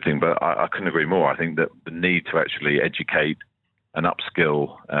is a good thing. But I couldn't agree more. I think that the need to actually educate and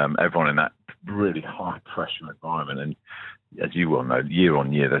upskill everyone in that really high pressure environment, and as you well know, year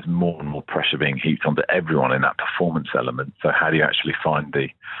on year, there's more and more pressure being heaped onto everyone in that performance element. So how do you actually find the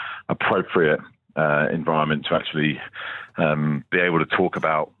appropriate environment to actually be able to talk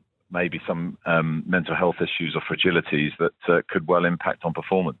about maybe some mental health issues or fragilities that could well impact on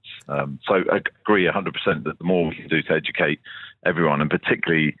performance? So I agree 100% that the more we can do to educate everyone, and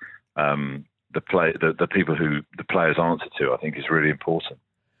particularly the people who the players answer to, I think is really important.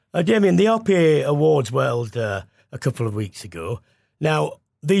 Damian, the RPA Awards were held a couple of weeks ago. Now,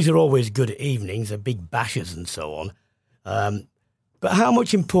 these are always good evenings, they're big bashes and so on. But how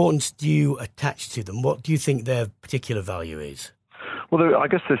much importance do you attach to them? What do you think their particular value is? Well, I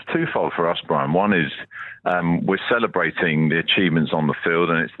guess there's twofold for us, Brian. One is we're celebrating the achievements on the field,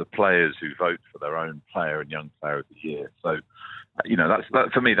 and it's the players who vote for their own player and young player of the year. So, that,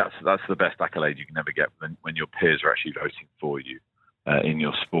 for me, that's the best accolade you can ever get when your peers are actually voting for you in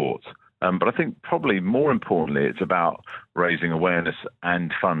your sport. But I think probably more importantly, it's about raising awareness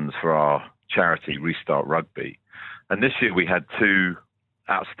and funds for our charity, Restart Rugby. And this year we had two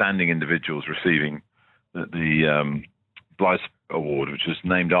outstanding individuals receiving the Blythe Award, which was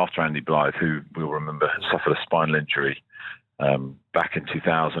named after Andy Blythe, who we'll remember suffered a spinal injury back in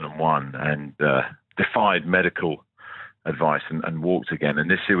 2001 and defied medical advice and walked again. And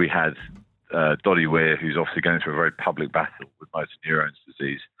this year we had Doddy Weir, who's obviously going through a very public battle with motor neurones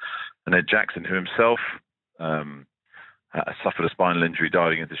disease, and Ed Jackson, who himself suffered a spinal injury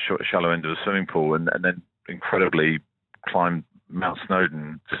diving into the shallow end of a swimming pool and then incredibly climbed Mount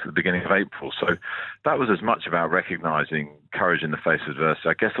Snowdon just at the beginning of April. So that was as much about recognising courage in the face of adversity.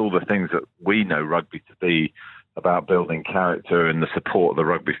 I guess all the things that we know rugby to be about, building character and the support of the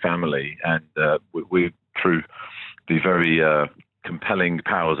rugby family. And we through the very compelling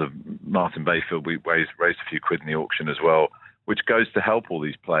powers of Martin Bayfield, we raised a few quid in the auction as well, which goes to help all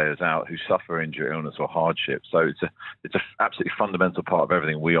these players out who suffer injury, illness or hardship. So it's a absolutely fundamental part of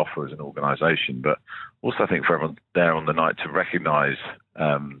everything we offer as an organisation. But also I think for everyone there on the night to recognise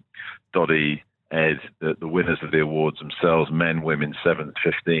Doddy, Ed, the winners of the awards themselves, men, women, 7th,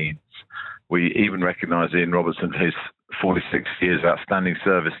 15s. We even recognise Ian Robertson, his 46 years of outstanding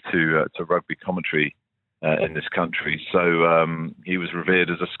service to rugby commentary in this country. So he was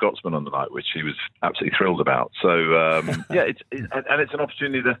revered as a Scotsman on the night, which he was absolutely thrilled about. So it's an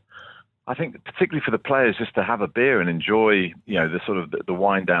opportunity to, I think, particularly for the players, just to have a beer and enjoy, the sort of the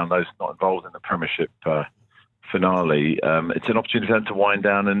wind down. Those not involved in the Premiership finale. It's an opportunity for them to wind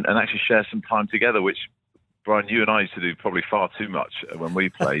down and actually share some time together, which Brian, you and I used to do probably far too much when we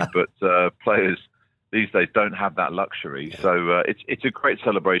played. But players these days don't have that luxury. So it's a great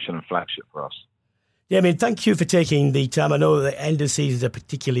celebration and flagship for us. Yeah, thank you for taking the time. I know the end of season is a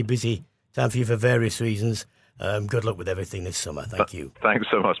particularly busy time for you for various reasons. Good luck with everything this summer. Thank you. Thanks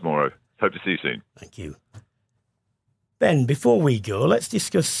so much, Mauro. Hope to see you soon. Thank you. Ben, before we go, let's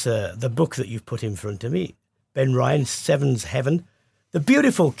discuss the book that you've put in front of me. Ben Ryan, Seven's Heaven, The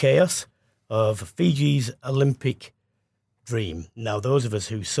Beautiful Chaos of Fiji's Olympic Dream. Now, those of us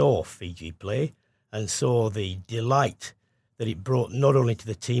who saw Fiji play and saw the delight that it brought not only to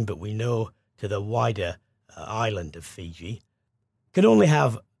the team, but we know to the wider island of Fiji, can only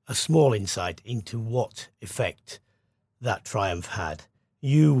have a small insight into what effect that triumph had.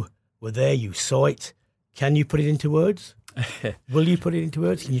 You were there, you saw it. Can you put it into words? Will you put it into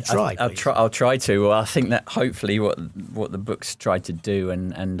words? Can you try? I'll try to. Well, I think that hopefully what the book's tried to do,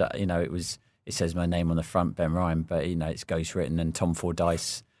 and it says my name on the front, Ben Ryan, but it's ghostwritten, and Tom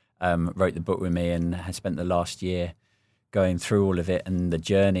Fordyce wrote the book with me and has spent the last year going through all of it and the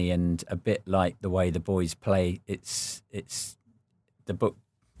journey, and a bit like the way the boys play. It's the book.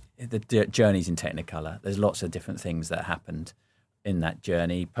 The journey's in Technicolor. There's lots of different things that happened in that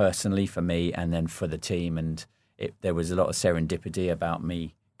journey, personally for me, and then for the team. And there was a lot of serendipity about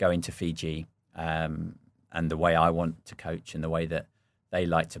me going to Fiji, and the way I want to coach and the way that they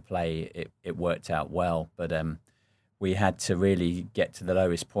like to play. It worked out well, but we had to really get to the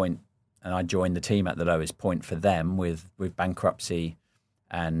lowest point. And I joined the team at the lowest point for them with bankruptcy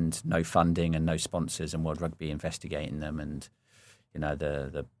and no funding and no sponsors and World Rugby investigating them. And,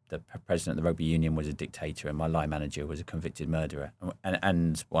 the president of the rugby union was a dictator and my line manager was a convicted murderer.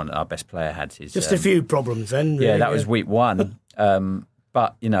 And one our best player had his... Just a few problems then. Really, yeah, that was week one.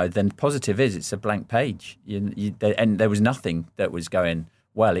 But, then positive is it's a blank page. And there was nothing that was going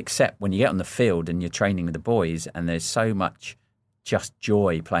well, except when you get on the field and you're training with the boys and there's so much just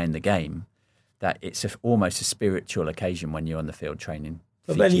joy playing the game that it's almost a spiritual occasion when you're on the field training.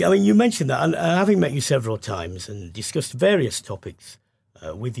 Benny, I mean, you mentioned that, and having met you several times and discussed various topics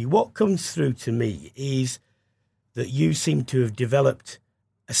with you, what comes through to me is that you seem to have developed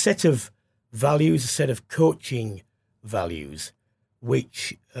a set of values, a set of coaching values,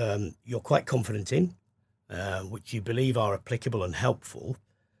 which you're quite confident in, which you believe are applicable and helpful.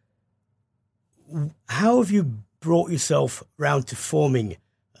 How have you brought yourself round to forming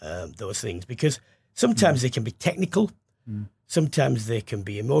those things? Because sometimes they can be technical, sometimes they can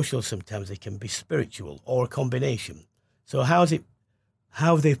be emotional, sometimes they can be spiritual, or a combination. So how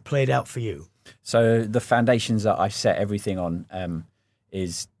have they played out for you? So the foundations that I set everything on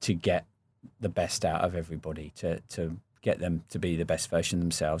is to get the best out of everybody, to get them to be the best version of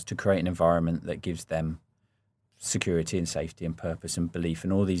themselves, to create an environment that gives them security and safety and purpose and belief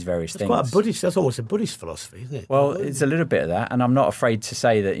and all these various things. Quite a Buddhist. That's almost a Buddhist philosophy, isn't it? Well, it's a little bit of that, and I'm not afraid to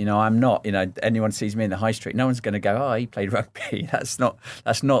say that. I'm not. Anyone sees me in the high street, no one's going to go, "Oh, he played rugby." That's not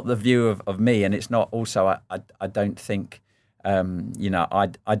the view of me, and it's not. Also, I don't think. I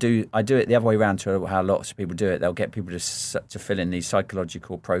do it the other way around to how lots of people do it. They'll get people to fill in these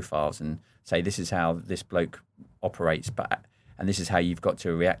psychological profiles and say, "This is how this bloke operates," and this is how you've got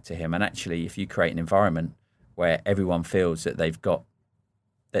to react to him. And actually, if you create an environment where everyone feels that they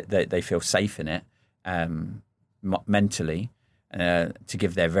feel safe in it mentally, to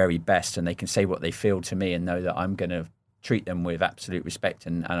give their very best, and they can say what they feel to me and know that I'm going to treat them with absolute respect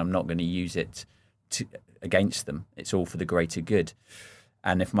and I'm not going to use it against them. It's all for the greater good.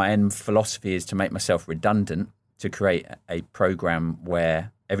 And if my end philosophy is to make myself redundant, to create a program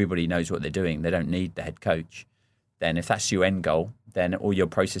where everybody knows what they're doing, they don't need the head coach, then if that's your end goal, then all your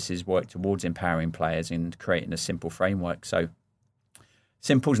processes work towards empowering players and creating a simple framework. So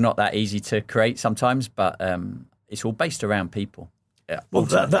simple's not that easy to create sometimes, but it's all based around people. Well,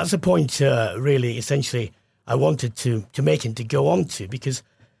 that's a point, really, essentially, I wanted to make and to go on to, because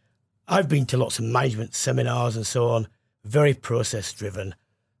I've been to lots of management seminars and so on, very process-driven,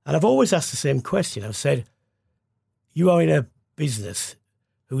 and I've always asked the same question. I've said, you are in a business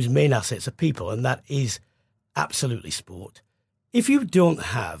whose main assets are people, and that is absolutely sport. If you don't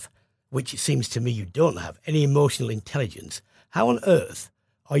have, which it seems to me you don't have, any emotional intelligence, how on earth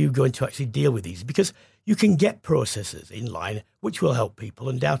are you going to actually deal with these? Because you can get processes in line which will help people,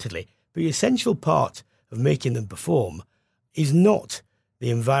 undoubtedly, but the essential part of making them perform is not the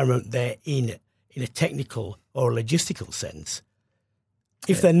environment they're in a technical or a logistical sense.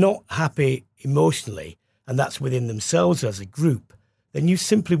 If they're not happy emotionally, and that's within themselves as a group, then you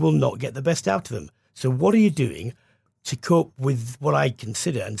simply will not get the best out of them. So what are you doing to cope with what I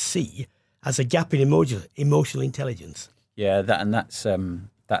consider and see as a gap in emotional intelligence? Yeah,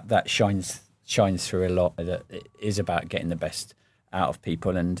 that shines through a lot. That it is about getting the best out of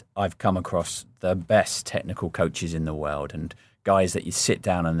people, and I've come across the best technical coaches in the world, and guys that you sit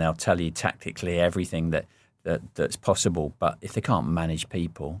down and they'll tell you tactically everything that's possible. But if they can't manage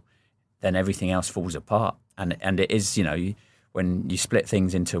people, then everything else falls apart. And it is, when you split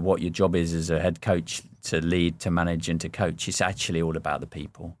things into what your job is as a head coach, to lead, to manage, and to coach, it's actually all about the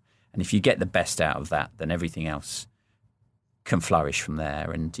people. And if you get the best out of that, then everything else can flourish from there.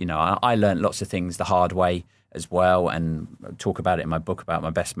 And, I learned lots of things the hard way as well, and talk about it in my book about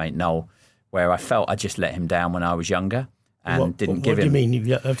my best mate, Noel, where I felt I just let him down when I was younger and didn't give him... What do you mean?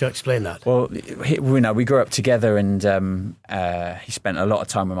 You have to explain that. Well, we grew up together, and he spent a lot of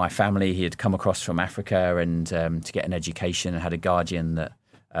time with my family. He had come across from Africa and to get an education, and had a guardian that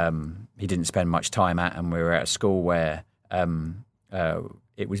he didn't spend much time at, and we were at a school where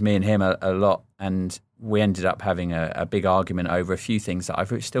it was me and him a lot, and we ended up having a big argument over a few things that I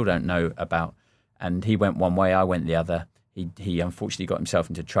still don't know about. And he went one way, I went the other. He unfortunately got himself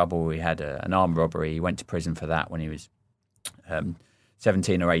into trouble. He had an armed robbery. He went to prison for that when he was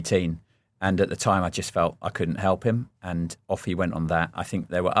 17 or 18. And at the time, I just felt I couldn't help him. And off he went on that. I think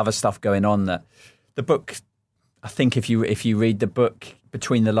there were other stuff going on that the book, I think if you read the book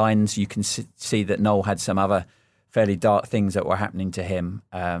between the lines, you can see that Noel had some other fairly dark things that were happening to him.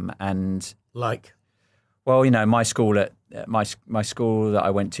 And like? Well, my school my school that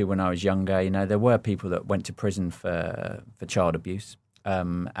I went to when I was younger, there were people that went to prison for child abuse,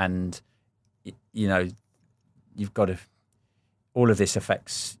 and you've got to. All of this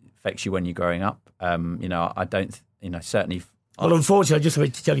affects you when you're growing up. I don't. Certainly. Well, unfortunately, I just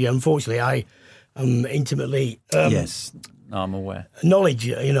want to tell you. Unfortunately, I am intimately. Yes, I'm aware. Knowledge,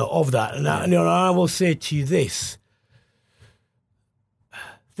 of that, and I will say to you this.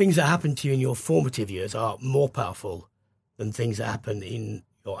 Things that happen to you in your formative years are more powerful than things that happen in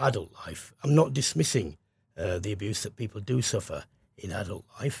your adult life. I'm not dismissing the abuse that people do suffer in adult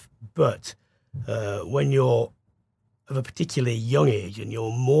life, but when you're of a particularly young age and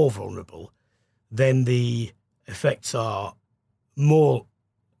you're more vulnerable, then the effects are more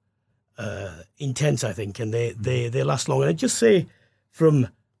intense, I think, and they last longer. And I just say, from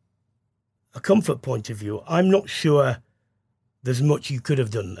a comfort point of view, I'm not sure there's much you could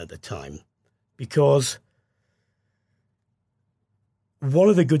have done at the time, because one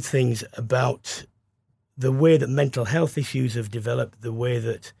of the good things about the way that mental health issues have developed, the way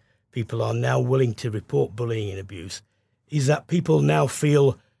that people are now willing to report bullying and abuse, is that people now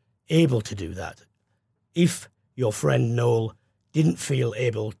feel able to do that. If your friend Noel didn't feel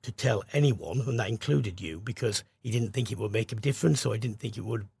able to tell anyone, and that included you, because he didn't think it would make a difference or he didn't think it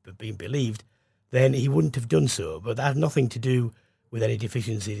would have been believed, then he wouldn't have done so. But that had nothing to do with any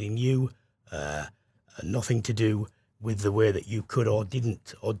deficiencies in you, nothing to do with the way that you could or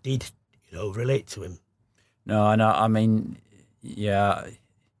didn't or did, relate to him. No, I know. I mean, yeah,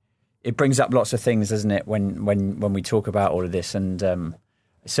 it brings up lots of things, doesn't it, when we talk about all of this, and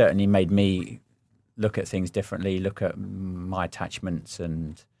it certainly made me look at things differently, look at my attachments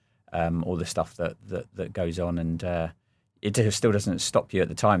and all the stuff that goes on, and it still doesn't stop you at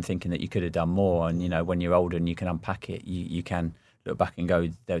the time thinking that you could have done more. And when you're older and you can unpack it, you can look back and go,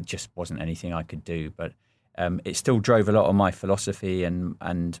 there just wasn't anything I could do. But it still drove a lot of my philosophy, and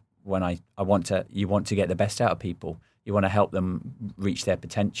when you want to get the best out of people, you want to help them reach their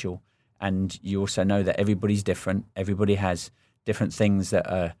potential, and you also know that everybody's different, everybody has different things that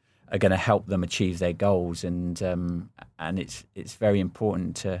are going to help them achieve their goals, and it's very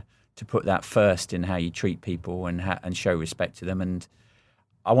important to put that first in how you treat people and show respect to them. And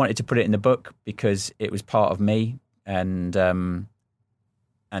I wanted to put it in the book because it was part of me, and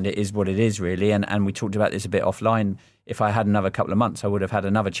it is what it is, really. And we talked about this a bit offline. If I had another couple of months, I would have had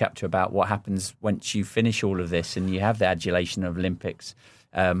another chapter about what happens once you finish all of this and you have the adulation of Olympics.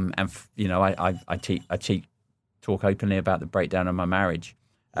 I talk openly about the breakdown of my marriage.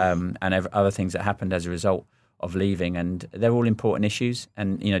 And other things that happened as a result of leaving, and they're all important issues.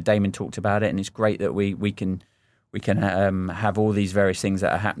 And Damian talked about it, and it's great that we can have all these various things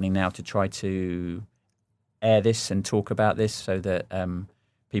that are happening now to try to air this and talk about this, so that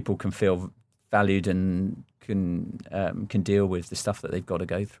people can feel valued and can deal with the stuff that they've got to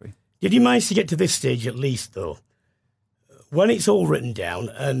go through. Did you manage to get to this stage at least, though, when it's all written down,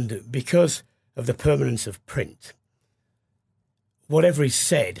 and because of the permanence of print, whatever is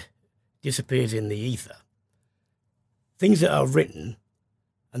said disappears in the ether? Things that are written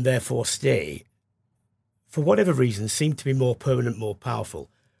and therefore stay, for whatever reason, seem to be more permanent, more powerful.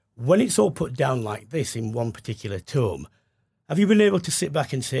 When it's all put down like this in one particular tome, have you been able to sit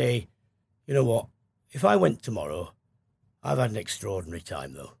back and say, you know what, if I went tomorrow, I've had an extraordinary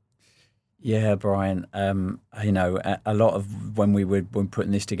time, though? Yeah, Brian. A lot of when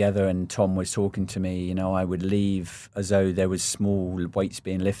putting this together and Tom was talking to me, I would leave as though there was small weights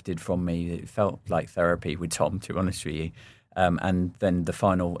being lifted from me. It felt like therapy with Tom, to be honest with you. And then the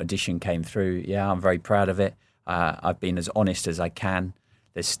final edition came through. Yeah, I'm very proud of it. I've been as honest as I can.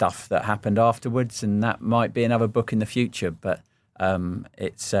 There's stuff that happened afterwards, and that might be another book in the future. But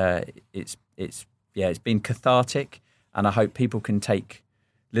it's been cathartic, and I hope people can take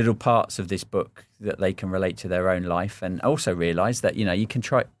little parts of this book that they can relate to their own life, and also realise that you can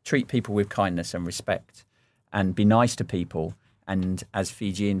treat people with kindness and respect, and be nice to people. And as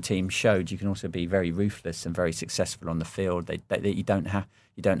Fijian team showed, you can also be very ruthless and very successful on the field. You don't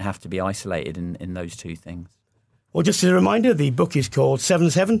have to be isolated in those two things. Well, just as a reminder, the book is called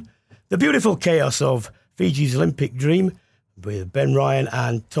 7-7, The Beautiful Chaos of Fiji's Olympic Dream, with Ben Ryan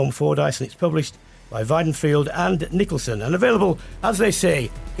and Tom Fordyce, and it's published by Weidenfeld and Nicholson, and available, as they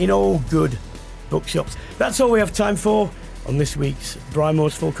say, in all good bookshops. That's all we have time for on this week's Brian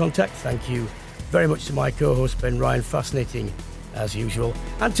Moore's Full Contact. Thank you very much to my co-host Ben Ryan, fascinating as usual,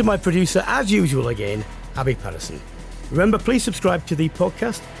 and to my producer, as usual again, Abby Patterson. Remember, please subscribe to the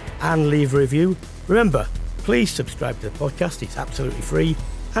podcast and leave a review. Remember, please subscribe to the podcast, it's absolutely free,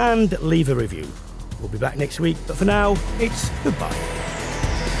 and leave a review. We'll be back next week, but for now, it's goodbye.